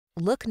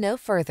Look no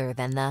further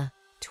than the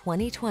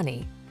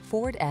 2020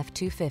 Ford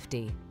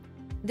F-250.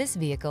 This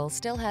vehicle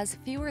still has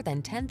fewer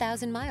than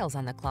 10,000 miles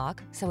on the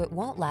clock, so it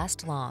won't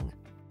last long.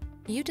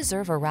 You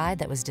deserve a ride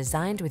that was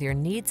designed with your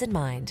needs in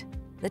mind.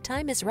 The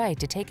time is right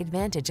to take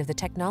advantage of the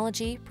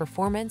technology,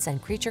 performance,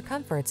 and creature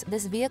comforts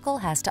this vehicle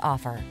has to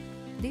offer.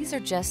 These are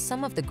just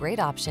some of the great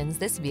options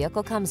this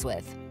vehicle comes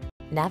with: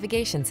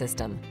 navigation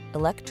system,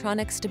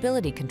 electronic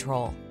stability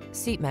control,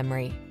 seat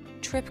memory,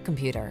 trip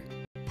computer,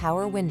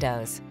 power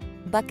windows,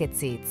 bucket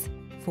seats,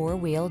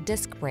 four-wheel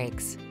disc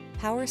brakes,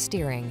 power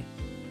steering.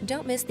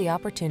 Don't miss the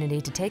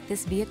opportunity to take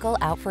this vehicle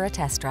out for a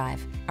test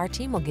drive. Our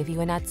team will give you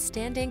an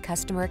outstanding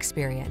customer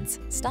experience.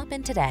 Stop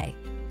in today.